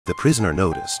The prisoner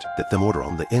noticed that the mortar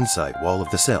on the inside wall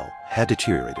of the cell had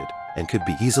deteriorated and could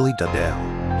be easily dug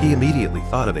down. He immediately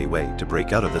thought of a way to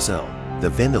break out of the cell. The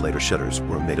ventilator shutters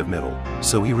were made of metal,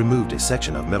 so he removed a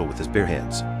section of metal with his bare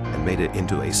hands and made it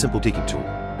into a simple digging tool.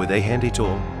 With a handy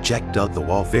tool, Jack dug the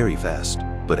wall very fast,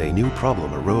 but a new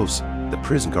problem arose. The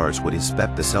prison guards would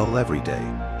inspect the cell every day.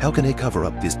 How can they cover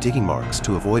up these digging marks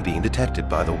to avoid being detected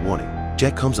by the warning?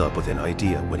 Jack comes up with an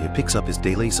idea when he picks up his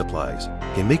daily supplies.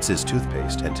 He mixes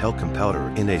toothpaste and talcum powder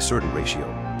in a certain ratio,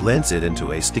 blends it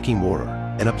into a sticky mortar,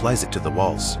 and applies it to the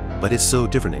walls. But it's so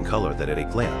different in color that at a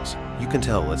glance, you can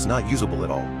tell it's not usable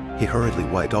at all. He hurriedly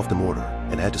wiped off the mortar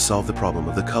and had to solve the problem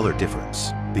of the color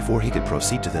difference. Before he could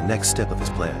proceed to the next step of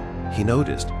his plan, he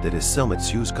noticed that his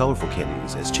cellmates used colorful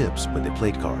candies as chips when they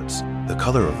played cards. The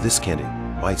color of this candy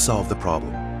might solve the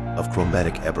problem of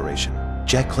chromatic aberration.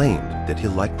 Jack claimed that he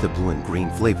liked the blue and green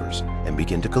flavors and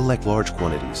began to collect large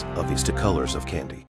quantities of these two colors of candy.